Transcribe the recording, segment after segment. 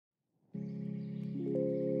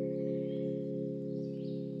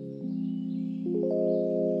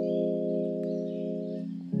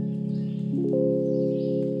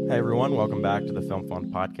Hey everyone, welcome back to the Film Fund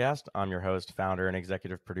podcast. I'm your host, founder, and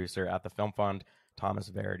executive producer at the Film Fund, Thomas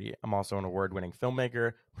Verdi. I'm also an award-winning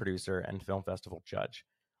filmmaker, producer, and film festival judge.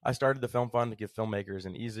 I started the Film Fund to give filmmakers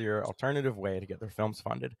an easier, alternative way to get their films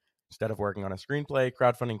funded. Instead of working on a screenplay,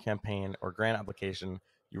 crowdfunding campaign, or grant application,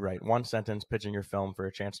 you write one sentence pitching your film for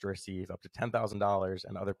a chance to receive up to $10,000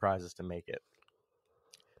 and other prizes to make it.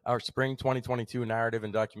 Our spring 2022 narrative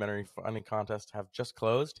and documentary funding contests have just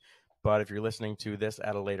closed, but if you're listening to this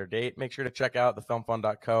at a later date, make sure to check out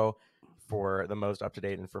thefilmfund.co for the most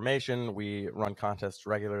up-to-date information. We run contests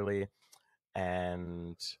regularly,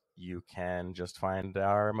 and you can just find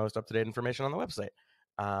our most up-to-date information on the website.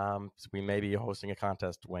 So we may be hosting a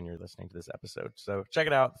contest when you're listening to this episode. So check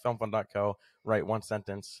it out, thefilmfund.co. Write one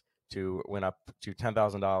sentence to win up to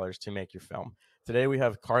 $10,000 to make your film. Today we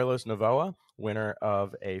have Carlos Novoa, winner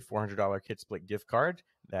of a $400 Kid Split gift card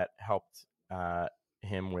that helped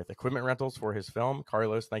him with equipment rentals for his film.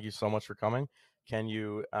 Carlos, thank you so much for coming. Can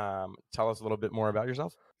you tell us a little bit more about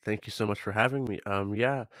yourself? Thank you so much for having me. I'm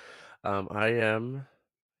a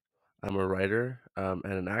writer and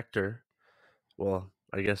an actor. Well,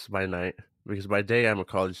 I guess by night, because by day I'm a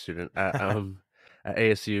college student at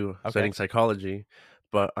ASU Okay. studying psychology.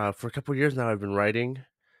 But for a couple of years now, I've been writing,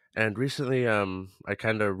 and recently I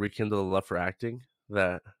kind of rekindled a love for acting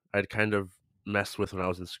that I'd kind of messed with when I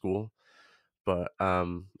was in school. But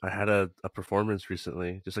I had a performance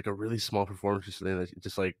recently, just like a really small performance recently, that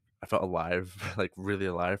just like I felt alive, like really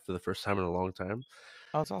alive for the first time in a long time.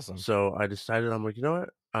 Oh, that's awesome. So I decided, I'm like, you know what?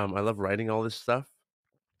 I love writing all this stuff,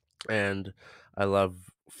 and I love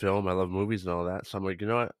film, I love movies and all that. So I'm like, you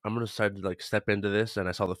know what? I'm gonna decide to like step into this. And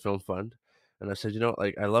I saw the film fund, and I said, you know what?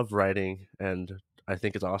 Like I love writing, and I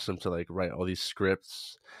think it's awesome to like write all these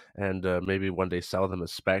scripts and maybe one day sell them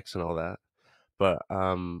as specs and all that. But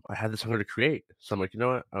I had this hunger to create, so I'm like, you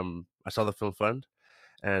know what? I saw the film fund,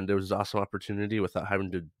 and there was this awesome opportunity without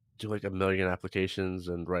having to do like a million applications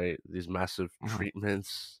and write these massive Mhm.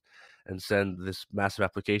 treatments and send this massive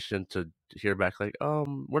application to hear back like,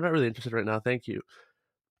 we're not really interested right now, thank you.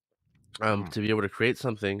 Mhm. To be able to create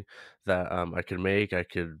something that I could make, I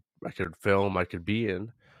could film, I could be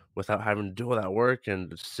in without having to do all that work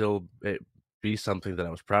and still it be something that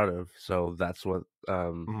I was proud of. So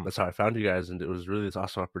Mhm. that's how I found you guys, and it was really this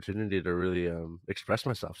awesome opportunity to really express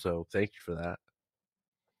myself. So thank you for that.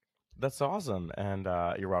 That's awesome, and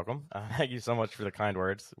you're welcome. Thank you so much for the kind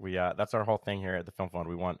words. We that's our whole thing here at the Film Fund.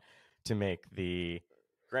 We want to make the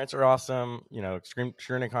grants are awesome. You know,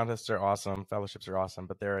 screening contests are awesome. Fellowships are awesome,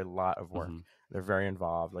 but they're a lot of work. Hmm. They're very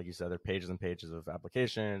involved. Like you said, they're pages and pages of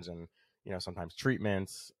applications, and sometimes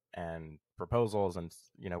treatments and proposals, and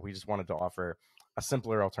we just wanted to offer a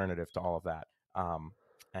simpler alternative to all of that. Um,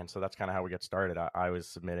 and so that's kind of how we get started. I was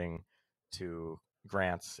submitting to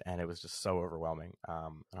grants, and it was just so overwhelming.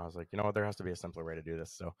 And I was like, you know what, there has to be a simpler way to do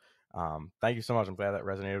this. So thank you so much. I'm glad that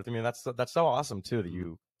resonated with me. And that's so awesome too that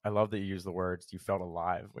Hmm. I love that you use the words you felt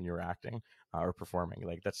alive when you were acting or performing.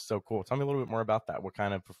 Like that's so cool. Tell me a little bit more about that. What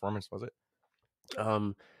kind of performance was it?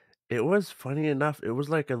 Um, it was funny enough. It was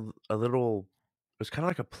like a little. It was kind of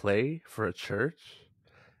like a play for a church,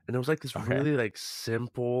 and it was like this Okay. really like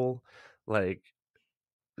simple, like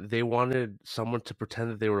they wanted someone to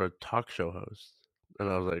pretend that they were a talk show host, and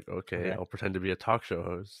I was like, okay, Okay. I'll pretend to be a talk show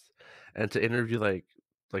host, and to interview like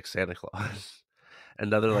Santa Claus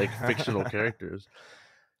and other like fictional characters,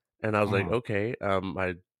 and I was like, Mhm. okay,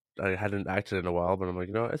 I hadn't acted in a while, but I'm like,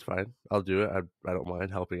 you know what, it's fine, I'll do it. I don't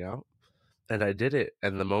mind helping out. And I did it,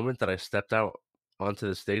 and the moment that I stepped out onto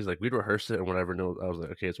the stage, like, we'd rehearsed it and whatever, no, I was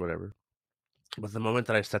like, "Okay, it's whatever." But the moment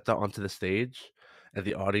that I stepped out onto the stage and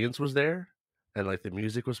the audience was there and, like, the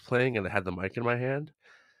music was playing and I had the mic in my hand,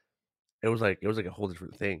 it was like a whole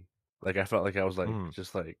different thing. Like, I felt like I was, like, Mhm.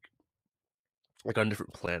 just, like, on a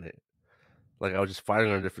different planet. Like, I was just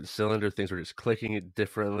firing on a different cylinder, things were just clicking it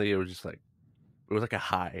differently, it was just, like it was like a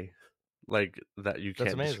high, like, that you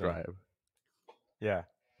That's can't amazing. describe. Yeah.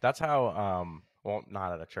 That's how well,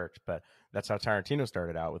 not at a church, but that's how Tarantino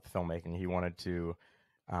started out with filmmaking. He wanted to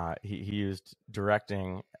he used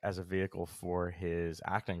directing as a vehicle for his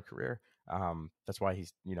acting career. That's why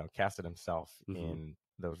he's casted himself Mhm, in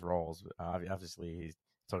those roles. Obviously, he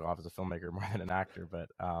took off as a filmmaker more than an actor, but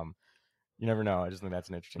you never know. I just think that's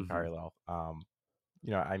an interesting mhm, parallel.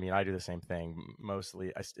 I mean, I do the same thing.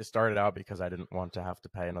 Mostly, it started out because I didn't want to have to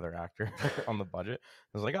pay another actor on the budget.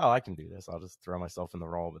 I was like, oh, I can do this. I'll just throw myself in the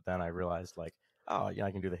role. But then I realized, like, oh, yeah,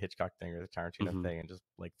 I can do the Hitchcock thing or the Tarantino mhm. thing and just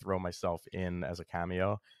like throw myself in as a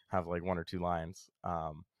cameo, have like one or two lines.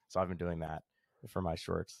 So I've been doing that for my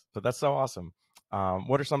shorts. But that's so awesome.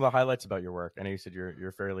 What are some of the highlights about your work? I know you said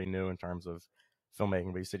you're fairly new in terms of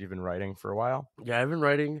filmmaking, but you said you've been writing for a while. Yeah, I've been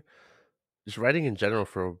writing, just writing in general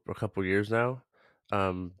for a couple years now,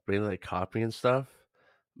 mainly like copy and stuff.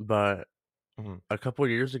 But Hmm. a couple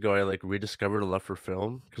years ago, I like rediscovered a love for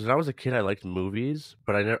film because when I was a kid, I liked movies,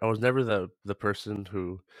 but I was never the person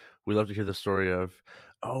who we love to hear the story of.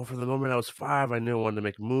 Oh, from the moment I was 5, I knew I wanted to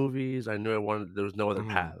make movies. I knew I wanted. There was no other Hmm.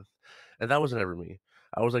 path, and that wasn't ever me.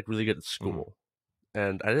 I was like really good at Hmm. school,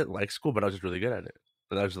 and I didn't like school, but I was just really good at it,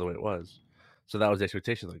 and that was just the way it was. So that was the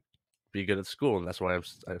expectation, like be good at school, and that's why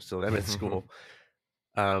I still am at school,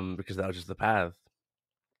 because that was just the path.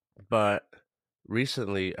 But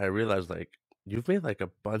recently, I realized like you've made like a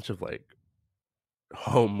bunch of like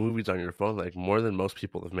home movies on your phone, like more than most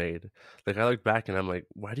people have made. Like I look back and I'm like,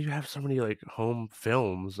 why do you have so many like home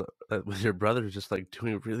films with your brothers just like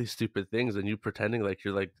doing really stupid things and you pretending like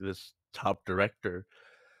you're like this top director?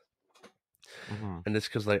 Hmm. And it's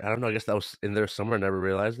because like I don't know, I guess that was in there somewhere, I never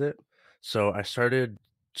realized it. So I started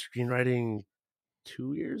screenwriting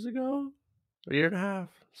 2 years ago, a year and a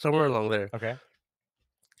half, somewhere along there. Okay.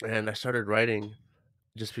 And I started writing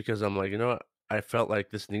just because I'm like, you know what? I felt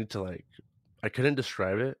like this need to like I couldn't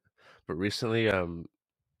describe it, but recently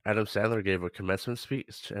Adam Sandler gave a commencement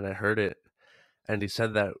speech and I heard it and he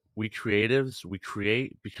said that we creatives, we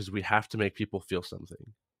create because we have to make people feel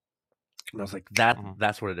something. And I was like, Hmm.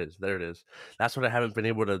 that's what it is. There it is. That's what I haven't been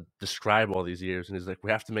able to describe all these years. And he's like,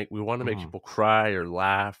 we want to make Hmm. people cry or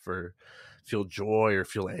laugh or feel joy or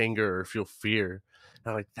feel anger or feel fear.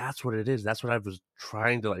 And I'm like, that's what it is. That's what I was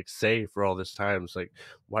trying to like say for all this time. It's like,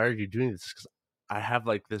 why are you doing this? Because I have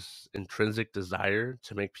like this intrinsic desire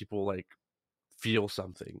to make people like feel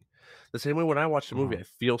something. The same way when I watch a movie, Hmm. I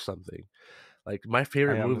feel something. Like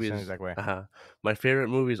I am the same exact way. my favorite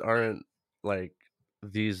movies aren't like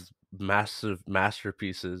these massive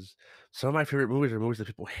masterpieces. Some of my favorite movies are movies that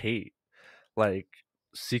people hate, like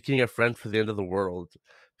Seeking a Friend for the End of the World.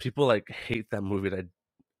 People like hate that movie,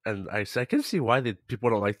 I can see why people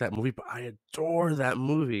don't like that movie, but I adore that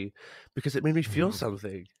movie because it made me feel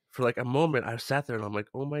something. For like a moment, I sat there and I'm like,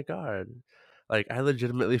 oh my god, like I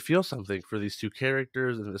legitimately feel something for these two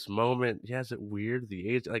characters in this moment. Yeah, is it weird? The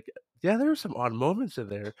age, like, yeah, there were some odd moments in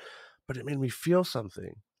there, but it made me feel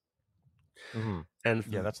something. Hmm. And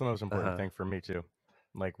Yeah, that's the most important uh thing for me too.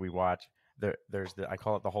 Like we watch there's the I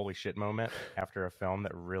call it the holy shit moment after a film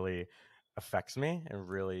that really affects me and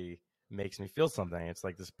really makes me feel something. It's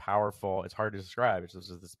like this powerful, it's hard to describe. It's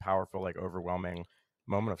just this powerful, like overwhelming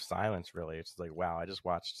moment of silence, really. It's like, wow, I just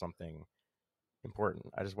watched something important.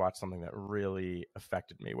 I just watched something that really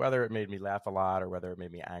affected me, whether it made me laugh a lot or whether it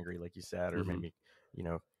made me angry, like you said, or made hmm me, you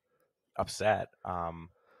know, upset.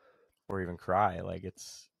 Or even cry. Like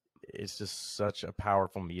it's just such a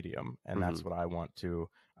powerful medium, and hmm that's what I want to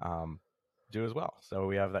um, do as well. So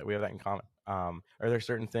we have that in common. Are there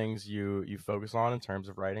certain things you focus on in terms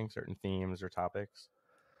of writing, certain themes or topics?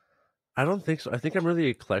 I don't think so. I think I'm really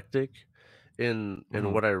eclectic in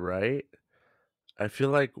Hmm. what I write. I feel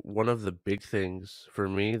like one of the big things for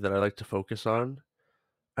me that I like to focus on,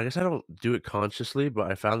 I guess I don't do it consciously,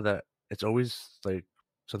 but I found that it's always like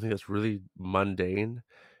something that's really mundane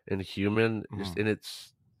and human Hmm.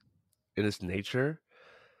 just in its nature.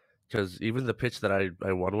 Because even the pitch that I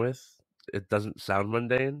won with, it doesn't sound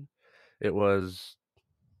mundane. It was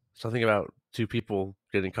something about two people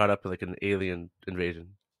getting caught up in like an alien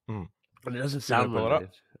invasion. Hmm. And it doesn't You want me to sound pull it up?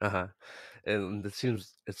 mundane. Uh-huh. And it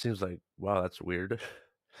seems like, wow, that's weird.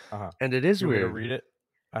 Uh huh. And it is You want me to weird. read it?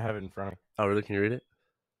 I have it in front of me. Oh, really? Can you read it?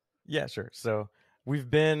 Yeah, sure. So we've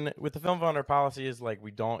been with the film founder policy is like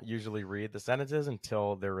we don't usually read the sentences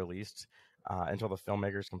until they're released, until the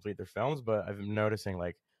filmmakers complete their films. But I've been noticing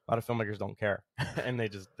like a lot of filmmakers don't care, and they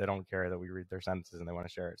don't care that we read their sentences and they want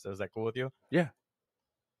to share it. So is that cool with you Yeah.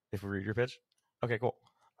 if we read your pitch? Okay, cool.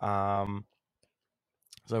 Um,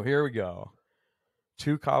 so here we go.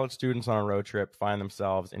 Two college students on a road trip find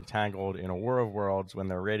themselves entangled in a war of worlds when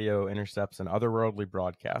their radio intercepts an otherworldly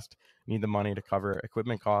broadcast. Need the money to cover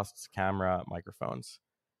equipment costs, camera, microphones.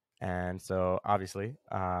 And so obviously,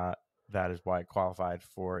 that is why it qualified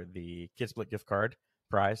for the Kid Split gift card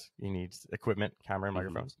prize. You need equipment, camera, and Mhm.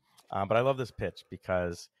 microphones. But I love this pitch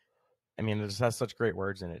because I mean, it just has such great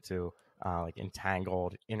words in it too. Like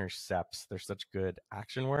entangled, intercepts. They're such good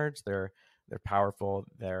action words. They're powerful.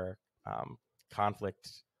 They're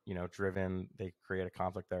conflict, driven. They create a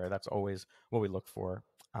conflict there. That's always what we look for.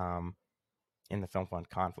 Um, in the film fund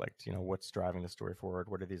conflict. What's driving the story forward?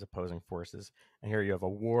 What are these opposing forces? And here you have a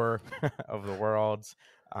war of the worlds.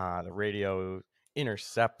 The radio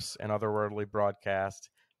intercepts an otherworldly broadcast.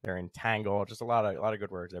 They're entangled. Just a lot of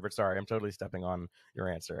good words there. But sorry, I'm totally stepping on your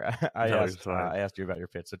answer. I No, it's asked fine. I asked you about your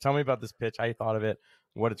pitch. So tell me about this pitch. How you thought of it?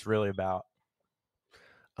 What it's really about.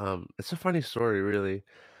 It's a funny story, really.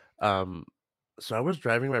 Um, so I was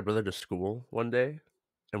driving my brother to school one day,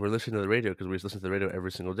 and we're listening to the radio because we listen to the radio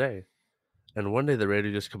every single day. And one day the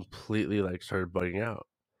radio just completely like started bugging out,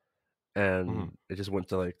 Mhm. and it just went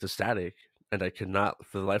to like the static, and I could not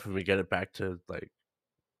for the life of me get it back to like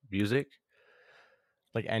music,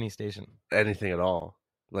 Like any station. anything at all.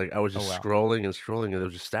 Like I was Oh, just wow. scrolling and scrolling, and it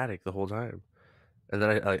was just static the whole time. And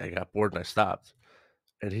then I got bored and I stopped.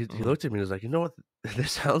 And he Mhm. looked at me and was like, "You know what?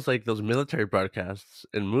 This sounds like those military broadcasts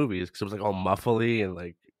in movies because it was, like, all muffly and,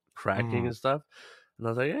 like, cracking Mhm. and stuff." And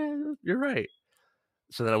I was like, "Yeah, you're right."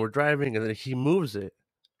 So then we're driving, and then he moves it,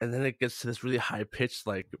 and then it gets to this really high pitched,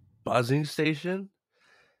 like, buzzing station,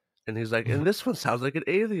 and he's like, "And this one sounds like an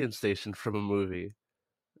alien station from a movie."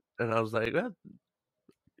 And I was like, "Well,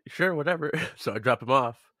 sure, whatever." So I drop him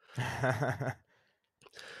off, That's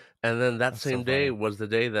and then that so same day funny. was the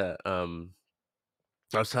day that,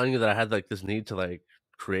 I was telling you that I had, like, this need to, like,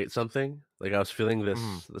 create something. Like, I was feeling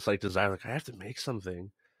Mhm. this, like, desire, like, I have to make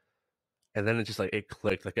something. And then it just, like, it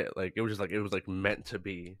clicked, like, it was just, like, it was, like, meant to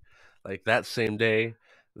be. Like, that same day,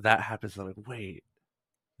 that happens, and I'm like, "Wait,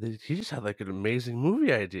 he just had, like, an amazing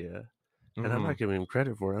movie idea." And I'm not Mhm. giving him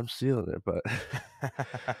credit for it, I'm stealing it, but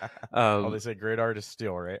Well, they um, say great artists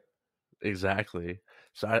steal, right? exactly.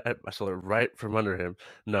 So I stole it right from under him.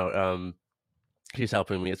 No, he's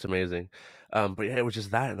helping me, it's amazing. But yeah, it was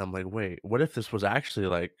just that, and I'm like, "Wait, what if this was actually,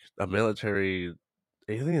 like, a military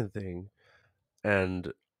alien thing?"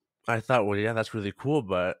 And I thought, "Well, yeah, that's really cool,"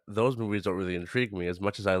 but those movies don't really intrigue me as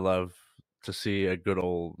much as I love to see a good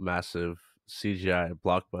old massive CGI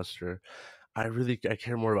blockbuster. I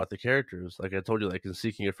care more about the characters. Like I told you, like in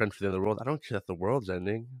Seeking a Friend for the End of the World, I don't care that the world's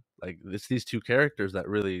ending. Like it's these 2 characters that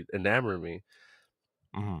really enamor me.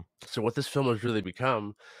 Mhm. So what this film has really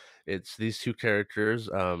become, it's these 2 characters,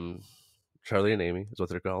 Charlie and Amy is what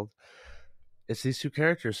they're called. It's these 2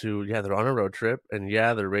 characters who, yeah, they're on a road trip, and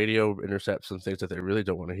yeah, the radio intercepts some things that they really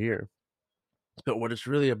don't wanna hear. But what it's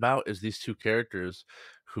really about is these 2 characters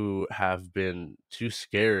who have been too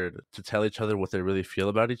scared to tell each other what they really feel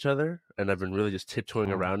about each other, and have been really just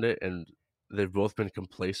tiptoeing Mhm. around it, and they've both been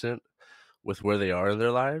complacent with where they are in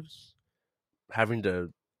their lives, having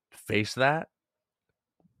to face that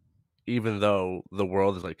even though the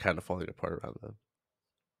world is, like, kinda falling apart around them.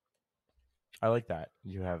 I like that.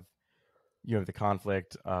 You have the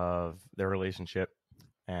conflict of their relationship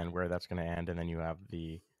and where that's going to end, and then you have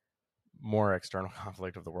the more external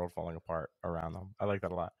conflict of the world falling apart around them. I like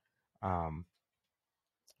that a lot. Um,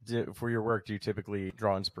 for your work, do you typically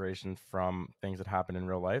draw inspiration from things that happen in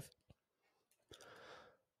real life?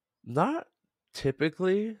 Not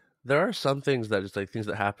typically. There are some things that just, like, things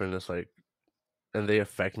that happen, it's like and they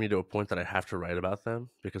affect me to a point that I have to write about them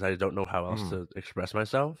because I don't know how else Mm, to express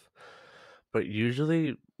myself. But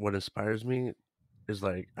usually what inspires me is,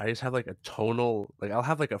 like, I just have, like, a tonal like, I'll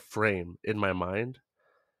have, like, a frame in my mind,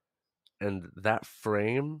 and that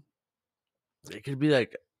frame, it could be,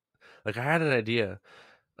 like, I had an idea,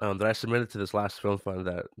 that I submitted to this last film fund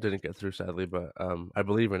that didn't get through sadly, but, I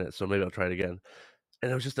believe in it, so maybe I'll try it again,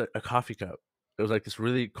 and it was just a coffee cup. It was, like, this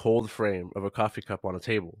really cold frame of a coffee cup on a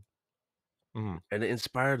table, mm, and it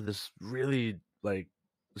inspired this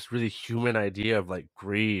really human idea of, like,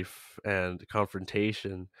 grief and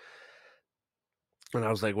confrontation. And I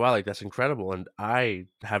was like, "Wow, like, that's incredible," and I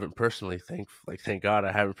haven't personally, thank God,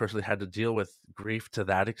 I haven't personally had to deal with grief to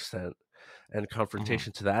that extent and mm,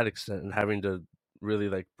 confrontation to that extent and having to really,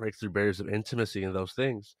 like, break through barriers of intimacy and those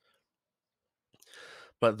things.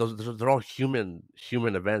 But those they're all human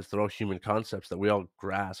events, they're all human concepts that we all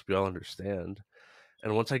grasp, we all understand,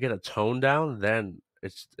 and once I get a tone down, then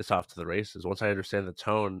it's off to the races. Once I understand the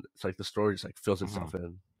tone, it's like the story just, like, fills mm. itself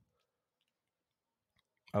in.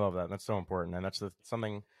 I love that. That's so important, and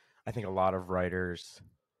something I think a lot of writers,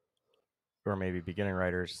 or maybe beginning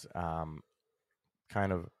writers,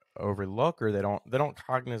 kind of overlook, or they don't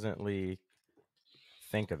cognizantly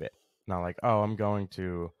think of it. Not like, oh, I'm going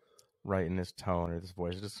to write in this tone or this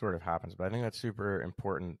voice. It just sort of happens. But I think that's super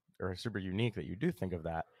important or super unique that you do think of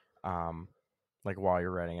that, um, like while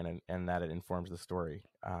you're writing, and that it informs the story,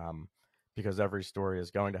 because every story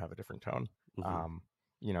is going to have a different tone. Mhm, Um,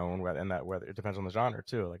 and that whether it depends on the genre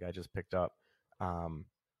too. Like I just picked up um,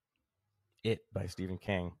 It by Stephen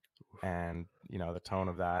King, and the tone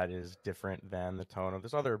of that is different than the tone of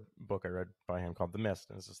this other book I read by him called The Mist,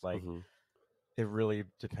 and it's just like mhm, it really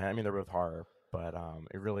depends. I mean, they're both horror, but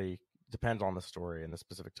it really depends on the story and the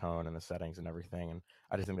specific tone and the settings and everything. And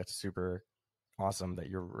I just think that's super awesome that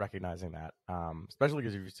you're recognizing that, especially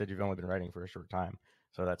because you said you've only been writing for a short time.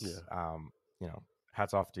 So yeah.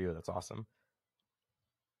 hats off to you. That's awesome.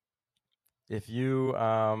 If you,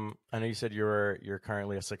 I know you said you're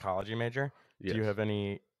currently a psychology major. Do you Yes. have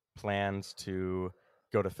any plans to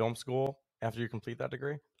go to film school after you complete that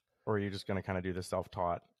degree, or are you just going to kind of do the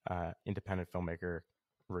self-taught, independent filmmaker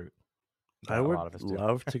route I that a would lot of us do?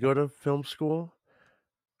 love to go to film school.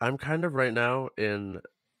 I'm kind of right now in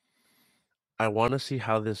I wanna see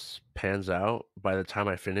how this pans out by the time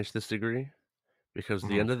I finish this degree, because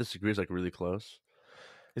the Hmm. end of this degree is, like, really close.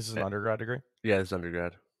 Is this an Eh undergrad degree? Yeah, it's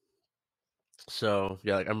undergrad. So,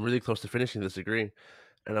 yeah, like, I'm really close to finishing this degree,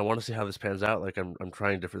 and I wanna see how this pans out, like, I'm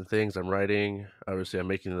trying different things, I'm writing, obviously, I'm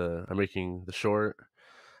making the short,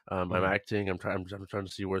 I'm Hmm. acting, I'm trying to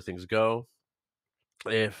see where things go.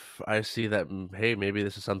 If I see that, hey, maybe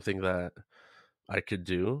this is something that I could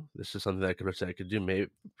do, this is something that I could do,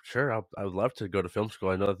 sure, I would love to go to film school.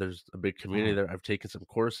 I know that there's a big community Hmm. there, I've taken some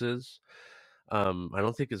courses. I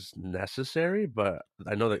don't think it's necessary, but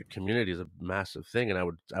I know that community is a massive thing, and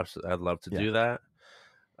I'd love to Yeah. do that.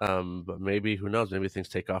 But maybe who knows? Maybe things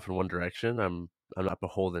take off in one direction. I'm not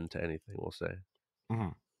beholden to anything. We'll say. Hmm.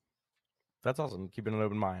 That's awesome. Keeping an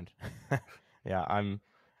open mind. Yeah,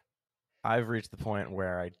 I've reached the point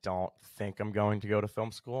where I don't think I'm going to go to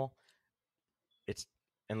film school. It's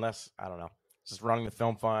unless I don't know, just running the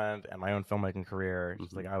film fund and my own filmmaking career.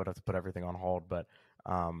 It's Hmm. like I would have to put everything on hold. But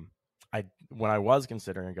um, I when I was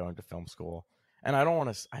considering going to film school, and I don't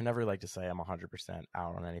want to. I never like to say I'm 100%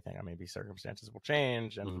 out on anything. I mean, maybe circumstances will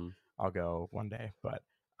change and Hmm. I'll go one day. But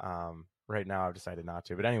right now I've decided not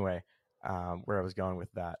to. But anyway, where I was going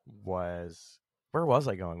with that was where was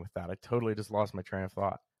I going with that? I totally just lost my train of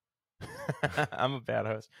thought. I'm a bad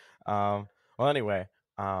host. Well, anyway,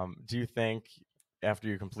 do you think after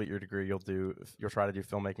you complete your degree, you'll try to do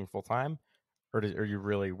filmmaking full time, or are you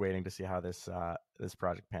really waiting to see how this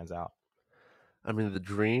project pans out? I mean,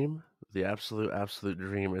 the absolute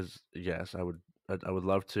dream is yes. I would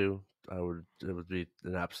love to. It would be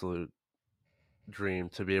an absolute dream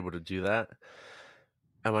to be able to do that.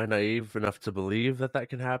 Am I naive enough to believe that that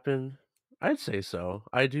can happen? I'd say so.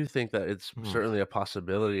 I do think that it's Hmm. certainly a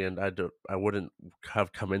possibility, and I wouldn't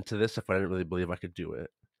have come into this if I didn't really believe I could do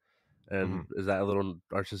it. Hmm. And is that a little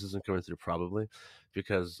narcissism coming through? Probably,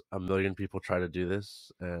 because a million people try to do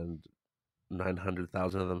this, and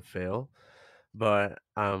 900,000 of them fail. But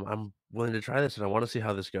I'm willing to try this, and I want to see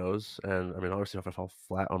how this goes. And I mean, obviously, if I fall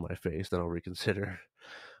flat on my face, then I'll reconsider.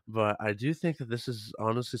 But I do think that this is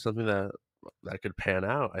honestly something that could pan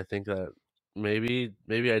out. I think that maybe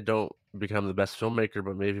I don't become the best filmmaker,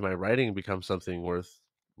 but maybe my writing becomes something worth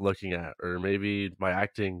looking at, or maybe my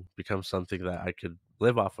acting becomes something that I could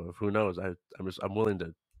live off of. Who knows? I'm willing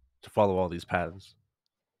to follow all these paths.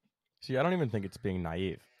 See, I don't even think it's being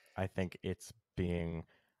naive. I think it's being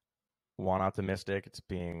one optimistic. It's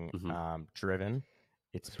being Hmm. driven.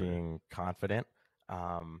 It's That's right. being confident.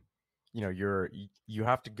 Um, you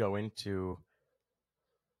have to go into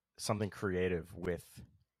something creative with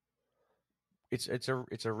it's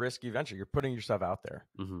a risky venture. You're putting yourself out there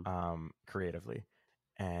Hmm. creatively,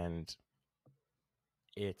 and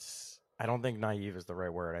it's I don't think naive is the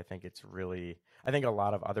right word. I think it's really I think a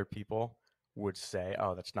lot of other people would say,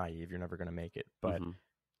 "Oh, that's naive. You're never going to make it." But Hmm.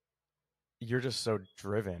 you're just so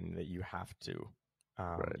driven that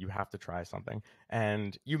Right. you have to try something,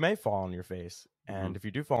 and you may fall on your face. Hmm. And if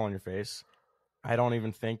you do fall on your face, I don't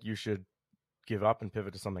even think you should give up and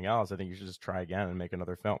pivot to something else. I think you should just try again and make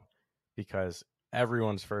another film, because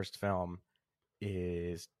everyone's first film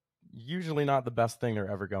is usually not the best thing they're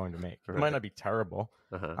ever going to make. It might Right. not be terrible,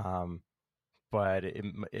 Uh-huh. um, but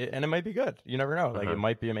and it might be good. You never know. Like it Uh-huh.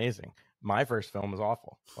 might be amazing. My first film was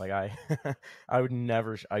awful. Like I, I would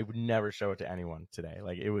never show it to anyone today.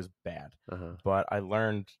 Like it was bad. Uh-huh. But I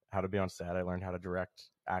learned how to be on set. I learned how to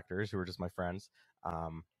direct actors who were just my friends.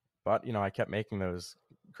 Um, but I kept making those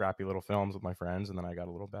crappy little films with my friends, and then I got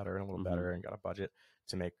a little better and a little Mhm. better, and got a budget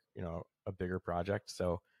to make a bigger project.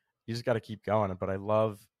 So you just got to keep going. But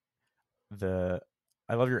the,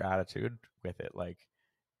 I love your attitude with it. Like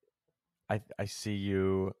I see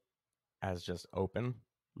you as just open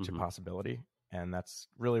to Mhm. possibility, and that's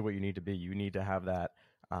really what you need to be. You need to have that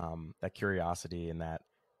curiosity and that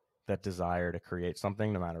desire to create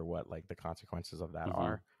something, no matter what like the consequences of that Mhm.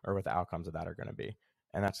 are, or what the outcomes of that are going to be.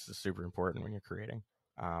 And that's just super important when you're creating.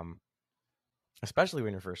 Um, Especially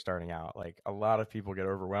when you're first starting out. Like a lot of people get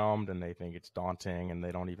overwhelmed and they think it's daunting and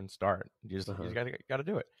they don't even start. You Uh-huh. just gotta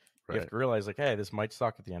do it. You have Right. to realize like, hey, this might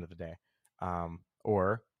suck at the end of the day,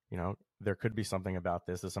 or there could be something about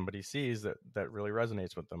this that somebody sees that really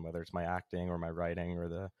resonates with them, whether it's my acting or my writing or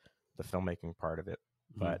the filmmaking part of it.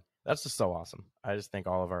 Mhm. But that's just so awesome. I just think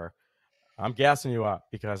all of our I'm gassing you up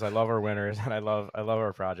because I love our winners and I love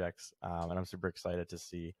our projects, and I'm super excited to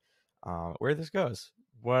see where this goes.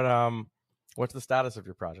 What's the status of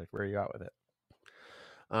your project? Where are you at with it?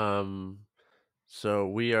 Um, so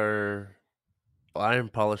I am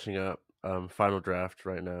polishing up final draft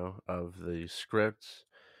right now of the script,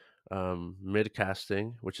 mid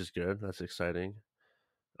casting, which is good. That's exciting.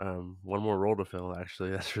 One more role to fill,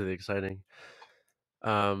 actually. That's really exciting.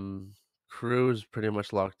 Um, Crew is pretty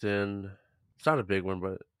much locked in. It's not a big one,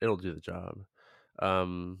 but it'll do the job.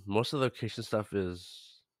 Most of the location stuff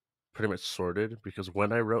is pretty much sorted because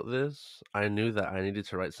when I wrote this, I knew that I needed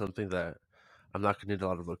to write something that I'm not gonna need a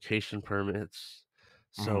lot of location permits.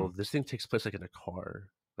 Hmm. So this thing takes place like in a car.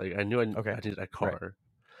 Like I knew I Okay. needed a Right. car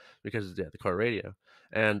because yeah, the car radio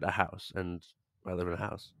and a house, and I live in a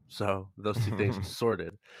house. So those two things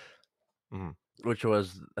sorted. Hmm. Which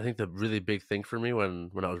was, I think, the really big thing for me when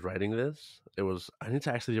I was writing this. It was, I need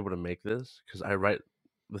to actually be able to make this because I write.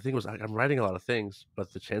 The thing was, like, I'm writing a lot of things,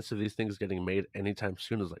 but the chance of these things getting made anytime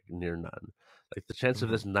soon is like near none. Like the chance of Hmm.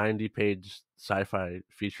 this 90-page sci-fi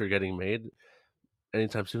feature getting made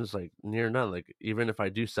anytime soon is like near none. Like even if I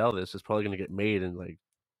do sell this, it's probably going to get made in like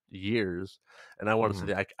years, and I want to Hmm.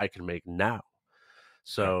 say that I can make now.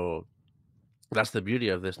 Right. So that's the beauty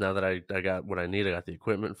of this. Now that I got what I need, I got the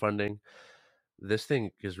equipment funding. This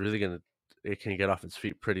thing is really gonna, it can get off its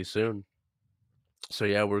feet pretty soon. So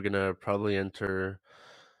yeah, we're gonna probably enter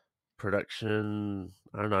production.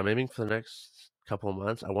 I don't know. I'm aiming for the next couple of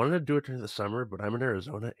months. I wanted to do it during the summer, but I'm in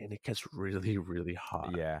Arizona and it gets really, really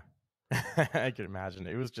hot. Yeah. I can imagine.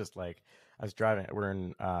 It was just like I was driving. We're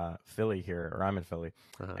in Philly here, or I'm in Philly,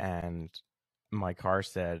 Uh, and my car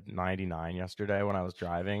said 99 yesterday when I was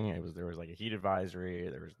driving. There was like a heat advisory.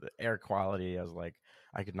 There was the air quality. I was like,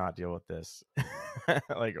 I could not deal with this,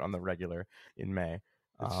 like on the regular in May.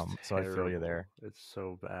 it's So I feel you terrible. there. It's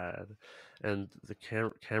so bad, and the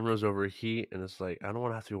cameras overheat, and it's like I don't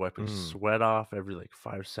want to have to be wiping Mm, sweat off every like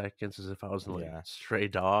 5 seconds as if I was in like yeah. stray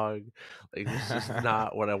dog. Like this is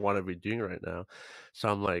not what I want to be doing right now. So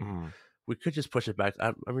I'm like, Mm, we could just push it back.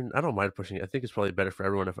 I mean, I don't mind pushing it. I think it's probably better for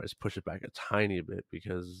everyone if I just push it back a tiny bit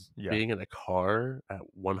because yeah. being in a car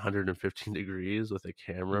at 115 degrees with a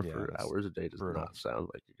camera Yeah. for That's hours a day does brutal. not sound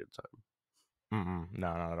like a good time. Mm-mm,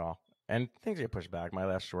 no, not at all. And things get pushed back. My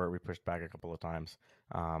last short, we pushed back a couple of times.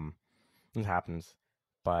 Um, it happens,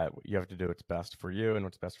 but you have to do what's best for you and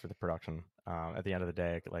what's best for the production. At the end of the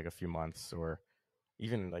day, like a few months or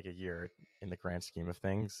even like a year in the grand scheme of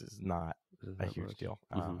things is not Isn't a that huge much? deal.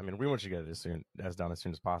 Hmm. I mean, we want you to get it as done as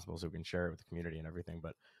soon as possible so we can share it with the community and everything.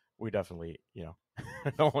 But we definitely,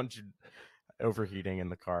 don't want you overheating in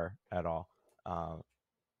the car at all. Um,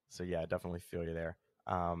 so yeah, I definitely feel you there.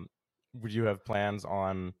 Um, would you have plans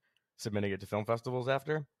on submitting it to film festivals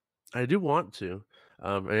after? I do want to,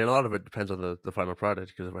 and a lot of it depends on the final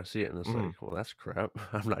product. Because if I see it and it's Hmm. like, well, that's crap,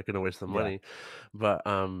 I'm not going to waste the Yeah. money. But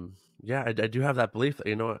yeah, I do have that belief that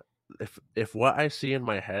you know what, if what I see in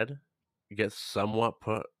my head gets somewhat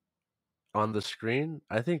put on the screen,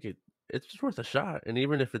 I think it's just worth a shot. And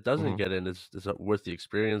even if it doesn't Hmm. get in, it's worth the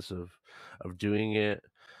experience of doing it,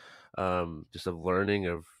 just of learning,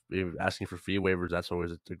 of even asking for fee waivers. That's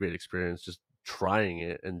always a great experience. Just trying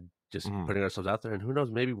it and just Hmm. putting ourselves out there, and who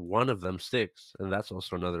knows, maybe one of them sticks, and that's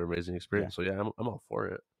also another amazing Yeah. experience. So yeah, I'm all for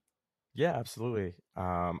it. Yeah, absolutely.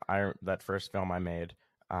 That first film I made,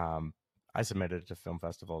 um, I submitted it to film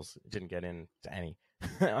festivals. It didn't get into any,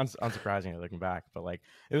 unsurprisingly looking back. But like,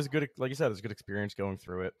 it was good. Like you said, it was a good experience going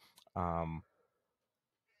through it. Um,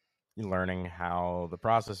 Learning how the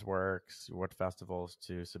process works, what festivals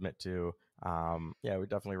to submit to. Yeah, we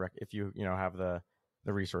definitely if you have the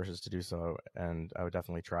resources to do so, and I would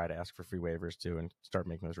definitely try to ask for free waivers too, and start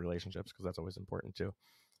making those relationships because that's always important too.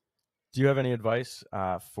 Do you have any advice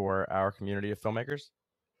for our community of filmmakers?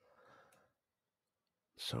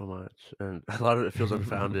 So much, and a lot of it feels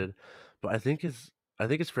unfounded, but I think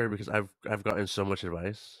it's fair because I've gotten so much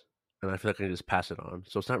advice, and I feel like I can just pass it on.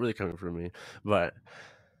 So it's not really coming from me, but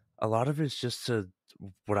a lot of it's just to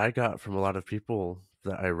what I got from a lot of people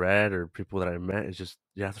that I read or people that I met is just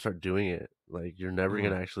you have to start doing it. Like you're never Mhm,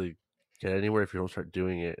 gonna actually get anywhere if you don't start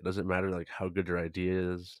doing it. It doesn't matter like how good your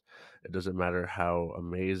idea is. It doesn't matter how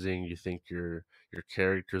amazing you think your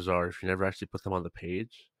characters are if you never actually put them on the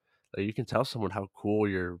page. Like you can tell someone how cool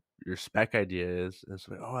your spec idea is, and it's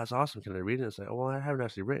like, oh, that's awesome. Can I read it? It's like, oh, well, I haven't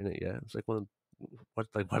actually written it yet. It's like, well, what?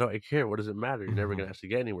 Like, why do I care? What does it matter? You're never mhm, gonna actually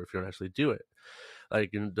get anywhere if you don't actually do it.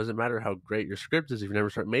 Like, it doesn't matter how great your script is if you never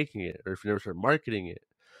start making it or if you never start marketing it.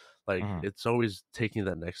 Like, mhm. it's always taking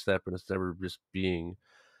that next step, and it's never just being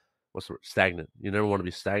what's the word, stagnant. You never want to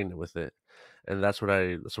be stagnant with it, and that's what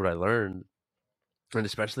I learned, and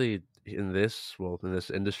especially in this in this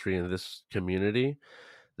industry in this community,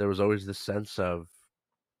 there was always this sense of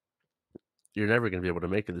you're never gonna be able to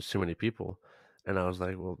make it. There's too many people. And I was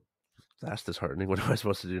like, well, that's disheartening. What am I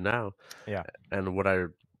supposed to do now? Yeah. And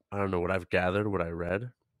I don't know, what I've gathered, what I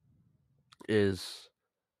read is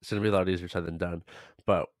it's gonna be a lot easier said than done.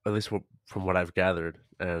 But at least from what I've gathered,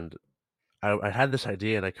 and I had this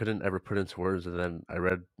idea and I couldn't ever put it into words, and then I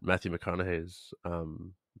read Matthew McConaughey's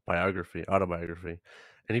autobiography,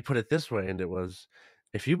 and he put it this way, and it was,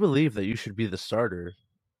 if you believe that you should be the starter,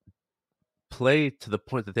 play to the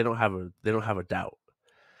point that they don't have a doubt.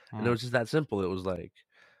 And it Mm, was just that simple. It was like,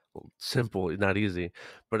 well, simple, not easy,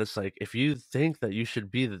 but it's like, if you think that you should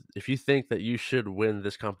if you think that you should win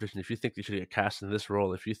this competition, if you think you should get cast in this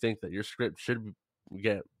role, if you think that your script should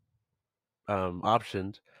get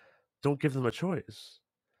optioned, don't give them a choice.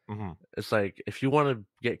 hmm It's like, if you want to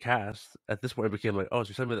get cast, at this point it became like, oh, so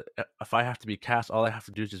you're telling me that if I have to be cast, all I have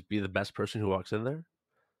to do is just be the best person who walks in there?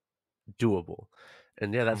 Doable.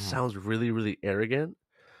 And yeah, that hmm sounds really, really arrogant,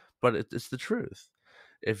 but it's the truth.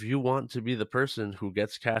 If you want to be the person who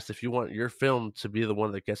gets cast, if you want your film to be the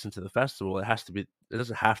one that gets into the festival, it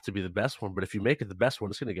doesn't have to be the best one, but if you make it the best one,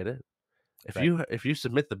 it's gonna get in. Right. If you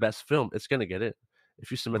submit the best film, it's gonna get in.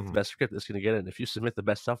 If you submit the hmm best script, it's gonna get in. If you submit the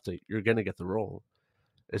best stuff to, you're gonna get the role.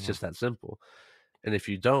 It's hmm just that simple. And if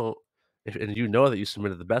you don't, if and you know that you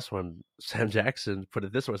submitted the best one, Sam Jackson put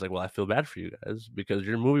it this way, it's like, "Well, I feel bad for you guys because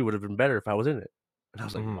your movie would have been better if I was in it." And I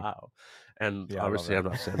was like, hmm "Wow." And Yeah, I love obviously, I'm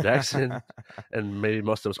not Sam Jackson, that. and maybe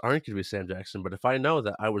most of us aren't gonna be Sam Jackson, but if I know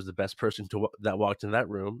that I was the best person that walked in that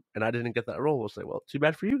room and I didn't get that role, it's like, "Well, too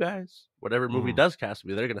bad for you guys. Whatever movie hmm does cast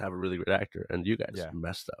me, they're gonna have a really great actor, and you guys Yeah.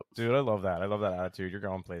 messed up." Dude, I love that. I love that attitude. You're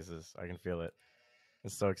going places. I can feel it.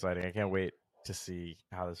 It's so exciting. I can't wait to see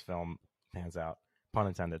how this film pans out. Pun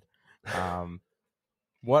intended. Um,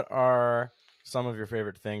 what are some of your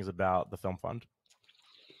favorite things about the Film Fund?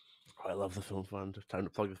 Oh, I love the film fund. Time to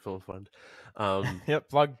plug the film fund. Um Yep,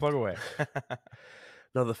 plug away.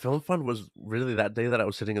 No, the film fund was really that day that I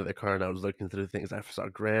was sitting in the car and I was looking through things. I saw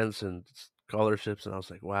grants and scholarships, and I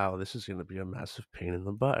was like, "Wow, this is going to be a massive pain in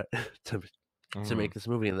the butt to hmm make this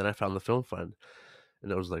movie." And then I found the film fund,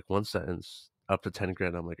 and it was like one sentence, up to 10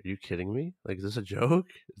 grand. I'm like, "Are you kidding me? Like, is this a joke?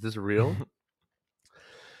 Is this real?"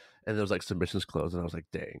 And there was like submissions closed, and I was like,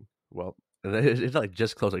 "Dang, well." And it like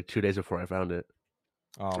just closed like 2 days before I found it,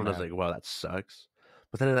 Oh and I was man. like, "Wow, that sucks."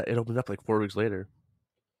 But then it opened up like 4 weeks later,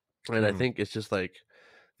 and I hmm think it's just like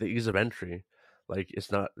the ease of entry. Like,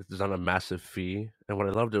 there's not a massive fee, and what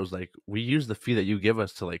I loved, it was like, we use the fee that you give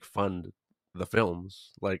us to, like, fund the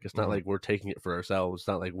films. Like, it's not hmm like we're taking it for ourselves. It's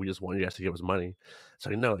not like we just want you guys to give us money. It's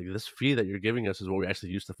like, no, like, this fee that you're giving us is what we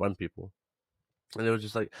actually use to fund people. And it was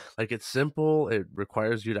just like, it's simple. It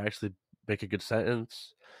requires you to actually make a good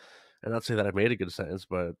sentence. And not say that I made a good sentence,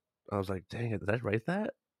 but I was like, dang it, did I write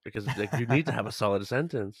that? Because, like, you need to have a solid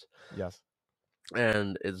sentence. Yes.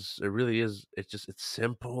 And it really is, it's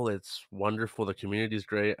simple, it's wonderful, the community is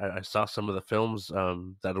great. I saw some of the films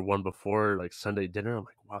that had won before, like Sunday Dinner. I'm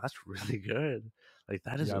like, wow, that's really good. Like,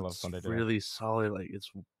 that is Yeah, I a love Sunday dinner. really solid, like,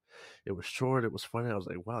 it was short, it was funny. I was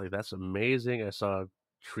like, wow, like, that's amazing. I saw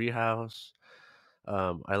Treehouse,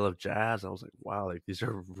 I love jazz. I was like, wow, like, these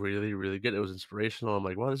are really, really good. It was inspirational. I'm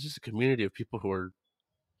like, wow, this is just a community of people who are,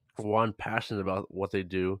 one, passionate about what they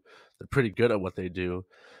do. They're pretty good at what they do,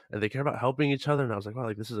 and they care about helping each other. And I was like, wow,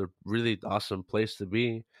 like, this is a really awesome place to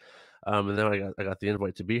be. And then I got the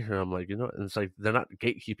invite to be here. I'm like, and it's like, they're not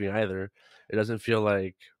gatekeeping either. It doesn't feel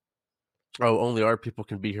like, oh, only our people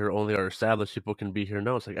can be here, only our established people can be here.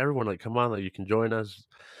 No, it's like, everyone, like, come on, like, you can join us.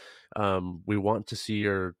 We want to see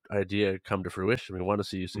your idea come to fruition. We want to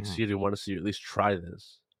see you hmm succeed. We want to see you at least try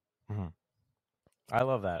this. hmm I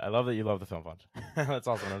love that. I love that you love the Film Fund. That's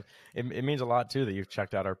awesome. It means a lot too that you've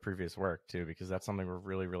checked out our previous work too, because that's something we're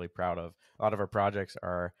really, really proud of. A lot of our projects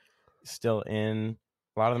are still in.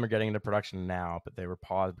 A lot of them are getting into production now, but they were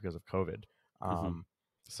paused because of COVID. Hmm. Um,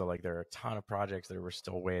 so like there are a ton of projects that we're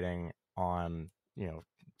still waiting on,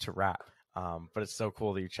 to wrap. But it's so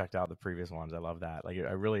cool that you checked out the previous ones. I love that. Like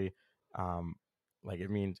I really, um, like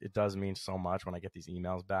it does mean so much when I get these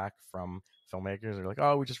emails back from filmmakers. They're like,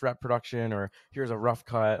 "Oh, we just wrapped production," or "Here's a rough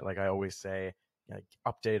cut." Like I always say, like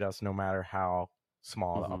update us no matter how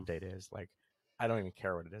small the Hmm. update is. Like I don't even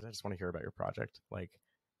care what it is. I just want to hear about your project. Like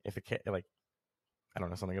if it can, like I don't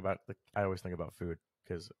know something about. Like I always think about food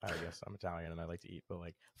because I guess I'm Italian and I like to eat. But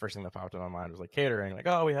like first thing that popped in my mind was like catering. Like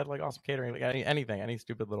oh, we had like awesome catering. Like anything, any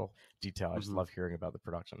stupid little detail. I just Hmm. love hearing about the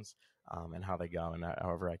productions and how they go and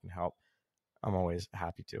however I can help. I'm always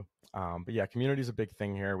happy to. But yeah, community is a big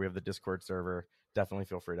thing here. We have the Discord server. Definitely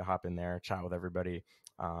feel free to hop in there, chat with everybody.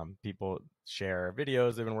 People share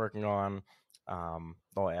videos they've been working on.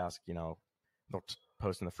 They'll ask, they'll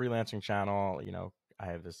post in the freelancing channel. I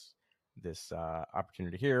have this. this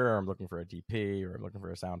opportunity here, or I'm looking for a DP, or I'm looking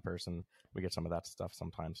for a sound person. We get some of that stuff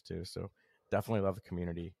sometimes too. So definitely love the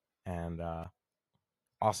community, and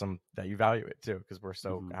awesome that you value it too, because we're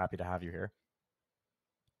so Mhm. happy to have you here.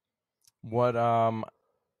 What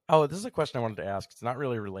Oh, this is a question I wanted to ask. It's not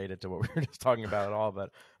really related to what we were just talking about at all,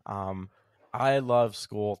 but um, I love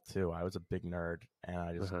school too. I was a big nerd, and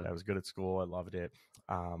Uh-huh. I was good at school. I loved it.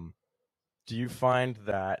 Um, do you find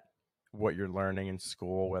that what you're learning in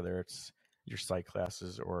school, whether it's your psych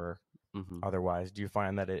classes or Mhm. otherwise, do you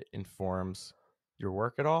find that it informs your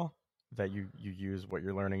work at all? That you use what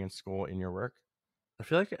you're learning in school in your work? I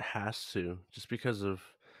feel like it has to, just because of,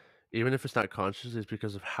 even if it's not conscious, it's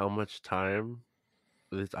because of how much time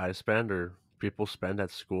that I spend or people spend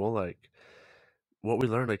at school. Like what we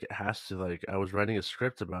learn, like it has to. Like I was writing a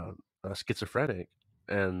script about a schizophrenic,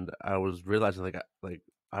 and I was realizing like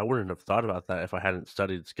I wouldn't have thought about that if I hadn't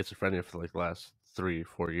studied schizophrenia for like the last 3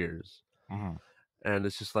 4 years. Hmm. And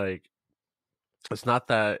it's just like it's not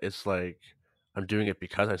that it's like I'm doing it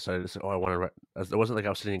because I studied. It's like, oh, I want to write. It wasn't like I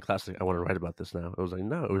was sitting in class like I want to write about this now. It was like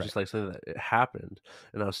no, it was Right. just like something that it happened,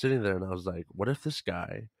 and I was sitting there and I was like, what if this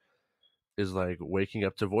guy is like waking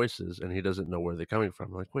up to voices and he doesn't know where they're coming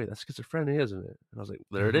from? I'm like, wait, that's schizophrenia, isn't it? And I was like,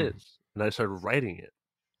 there it Hmm. is, and I started writing it,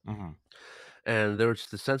 Hmm. and there was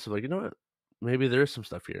just the sense of like, you know what? Maybe there is some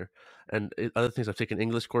stuff here, and other things. I've taken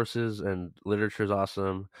English courses, and literature is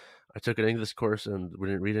awesome. I took an English course, and we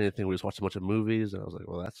didn't read anything. We just watched a bunch of movies, and I was like,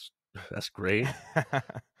 well, that's that's great.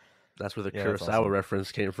 That's where the Yeah, that's Kurosawa awesome.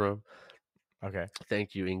 reference came from. Okay.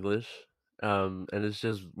 Thank you, English. And it's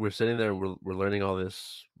just we're sitting there and we're learning all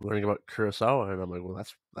this, learning about Kurosawa, and I'm like, well,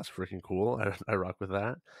 that's freaking cool. I rock with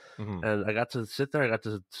that. Hmm. And I got to sit there. I got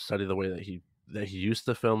to study the way that he used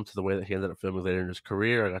to film to the way that he ended up filming later in his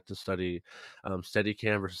career. I got to study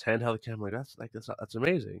Steadicam versus handheld cam. Like that's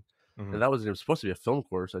amazing. Hmm. And that wasn't even supposed to be a film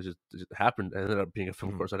course. It just happened. It ended up being a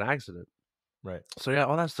film Hmm. course on accident. Right. So yeah,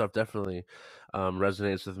 all that stuff definitely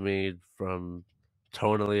resonates with me. From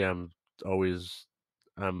tonally, I'm always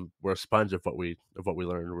we're a sponge of what we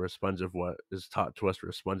learn. We're a sponge of what is taught to us. We're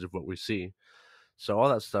a sponge of what we see. So all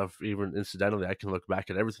that stuff, even incidentally, I can look back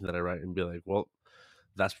at everything that I write and be like, well,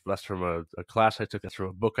 that's from a class I took. That's from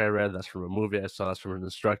a book I read. That's from a movie I saw. That's from an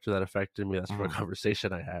instructor that affected me. That's from a Hmm.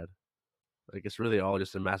 conversation I had. Like it's really all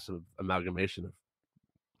just a massive amalgamation of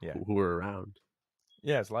Yeah. who we're around.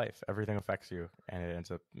 Yeah, it's life. Everything affects you, and it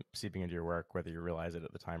ends up seeping into your work, whether you realize it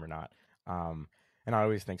at the time or not. Um, and I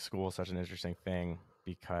always think school is such an interesting thing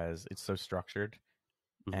because it's so structured,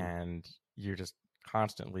 Hmm. and you're just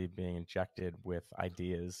constantly being injected with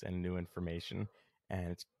ideas and new information, and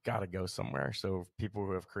it's got to go somewhere. So people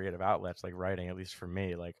who have creative outlets like writing, at least for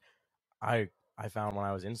me, like I I found when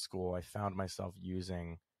I was in school, I found myself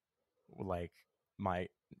using like my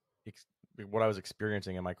ex- what I was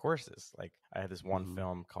experiencing in my courses. Like I had this one Hmm.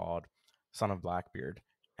 film called Son of Blackbeard,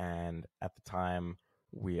 and at the time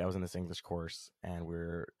I was in this English course, and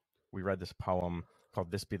we read this poem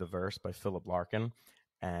called "This Be the Verse" by Philip Larkin,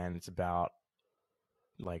 and it's about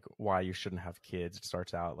like why you shouldn't have kids. It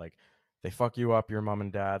starts out like they fuck you up, your mom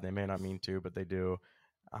and dad. They may not mean to, but they do.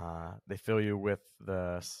 They fill you with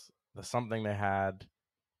the something they had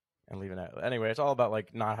and leaving it. Anyway, it's all about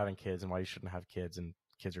like not having kids and why you shouldn't have kids, and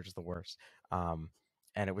kids are just the worst. Um,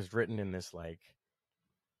 and it was written in this like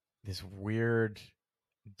this weird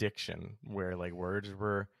diction where like words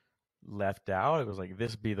were left out. It was like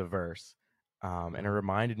this be the verse, and it Hmm.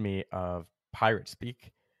 reminded me of pirate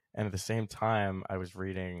speak. And at the same time, I was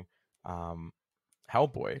reading um,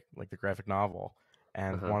 Hellboy, like the graphic novel,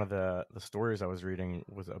 and Uh-huh. one of the stories I was reading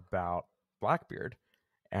was about Blackbeard,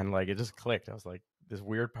 and like it just clicked. I was like, this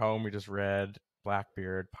weird poem we just read,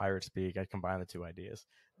 Blackbeard, pirate speak. I combined the two ideas.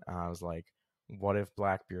 I was like, what if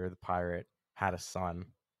Blackbeard, the pirate, had a son?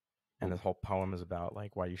 And Oof. this whole poem is about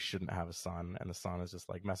like why you shouldn't have a son, and the son is just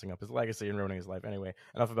like messing up his legacy and ruining his life. Anyway,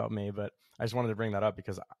 enough about me, but I just wanted to bring that up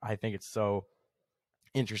because I think it's so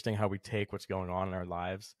interesting how we take what's going on in our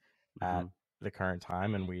lives at Mhm. the current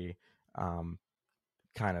time, and we um,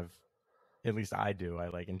 kind of, at least I do, I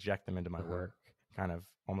like inject them into my Uh-huh. work, kind of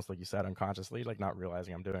almost like you said, unconsciously, like not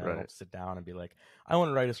realizing I'm doing it. I Right. don't sit down and be like, I want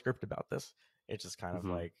to write a script about this. It's just kind of Mhm.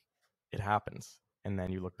 like it happens. And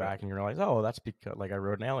then you look back Right. and you realize, oh, that's because like I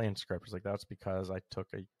wrote an alien script. It's like that's because I took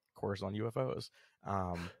a course on UFOs.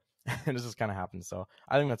 Um, and it just kind of happens. So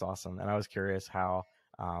I think that's awesome. And I was curious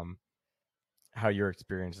um, how your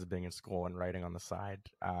experiences being in school and writing on the side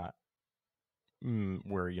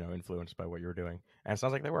were influenced by what you were doing, and it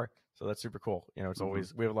sounds like they were. So that's super cool. It's Mhm.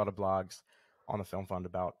 always we have a lot of blogs on the Film Fund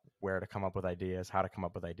about where to come up with ideas, how to come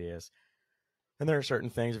up with ideas. And there are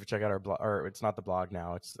certain things, if you check out our blog, or it's not the blog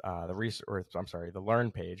now, it's the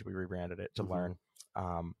Learn page. We rebranded it to Hmm. Learn.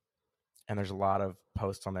 Um, and there's a lot of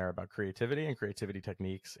posts on there about creativity and creativity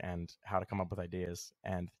techniques and how to come up with ideas.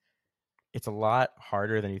 And it's a lot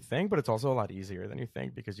harder than you think, but it's also a lot easier than you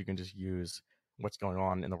think because you can just use what's going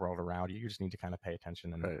on in the world around you. You just need to kind of pay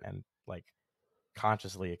attention Right. and like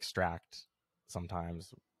consciously extract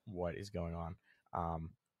sometimes what is going on.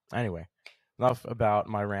 Um, anyway, enough about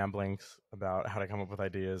my ramblings about how to come up with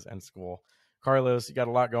ideas and school. Carlos, you got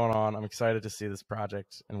a lot going on. I'm excited to see this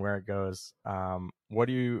project and where it goes. What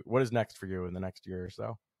is next for you in the next year or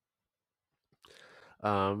so?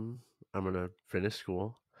 Um, I'm gonna finish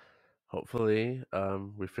school. Hopefully,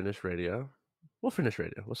 we finish radio. We'll finish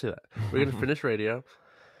radio. We'll see that. We're gonna finish radio.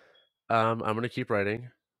 I'm gonna keep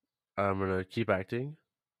writing. I'm gonna keep acting.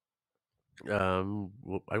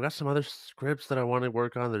 I've got some other scripts that I want to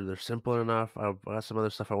work on. They're simple enough. I've got some other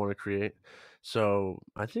stuff I want to create. So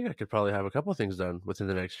I think I could probably have a couple things done within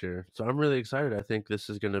the next year. So I'm really excited. I think this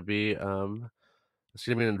is gonna be an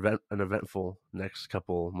eventful next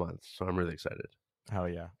couple months. So I'm really excited. Hell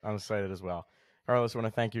yeah, I'm excited as well. Carlos, I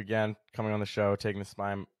want to thank you again coming on the show, taking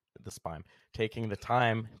the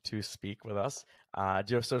time to speak with us. Do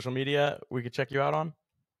you have social media we could check you out on?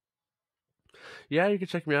 Yeah, you can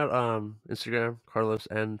check me out Instagram, Carlos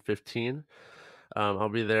N15. I'll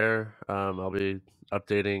be there. I'll be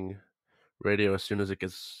updating radio as soon as it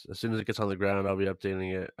gets on the ground. I'll be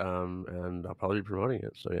updating it, and I'll probably be promoting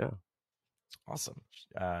it. So yeah. Awesome.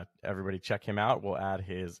 Everybody check him out. We'll add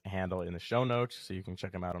his handle in the show notes so you can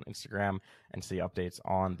check him out on Instagram and see updates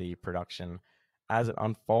on the production as it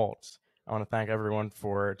unfolds. I want to thank everyone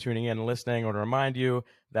for tuning in and listening. I want to remind you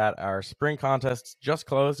that our spring contests just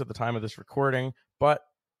closed at the time of this recording, but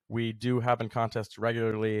we do happen contests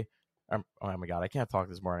regularly. Oh my God, I can't talk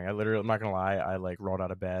this morning. I'm not going to lie, I like rolled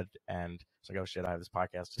out of bed and it's like, oh shit, I have this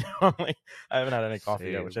podcast to do. I haven't had any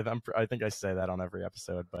coffee yet, which Same. I think I say that on every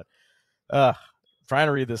episode, but uh, trying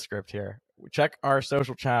to read this script here. Check our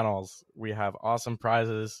social channels. We have awesome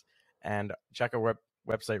prizes, and check our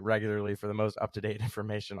website regularly for the most up to date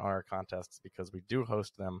information on our contests because we do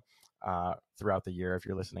host them throughout the year. If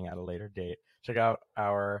you're listening at a later date, check out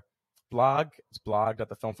our blog. It's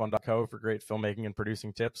blog.thefilmfund.co for great filmmaking and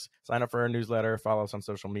producing tips. Sign up for our newsletter. Follow us on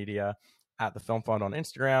social media at the Film Fund on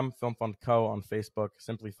Instagram, Film Fund Co on Facebook,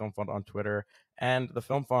 Simply Film Fund on Twitter, and the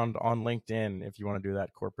Film Fund on LinkedIn if you want to do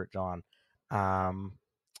that corporate John. Um,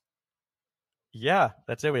 yeah,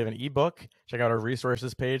 that's it. We have an ebook. Check out our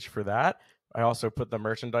resources page for that. I also put the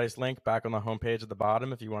merchandise link back on the homepage at the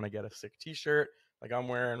bottom if you want to get a sick t-shirt like I'm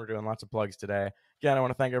wearing. We're doing lots of plugs today. Again, I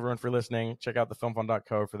want to thank everyone for listening. Check out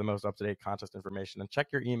thefilmfund.co for the most up-to-date contest information, and check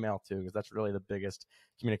your email too, because that's really the biggest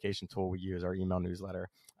communication tool we use, our email newsletter.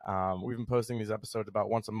 We've been posting these episodes about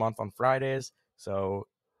once a month on Fridays, so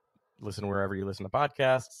listen wherever you listen to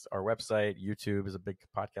podcasts. Our website, YouTube is a big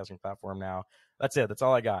podcasting platform now. That's it. That's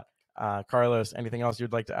all I got. Carlos, anything else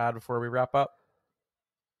you'd like to add before we wrap up?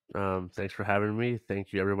 Thanks for having me.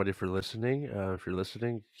 Thank you everybody for listening. If you're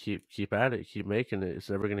listening, keep at it. Keep making it. It's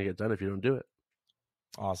never going to get done if you don't do it.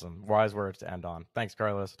 Awesome. Wise words to end on. Thanks,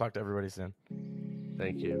 Carlos. Talk to everybody soon.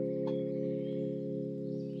 Thank you.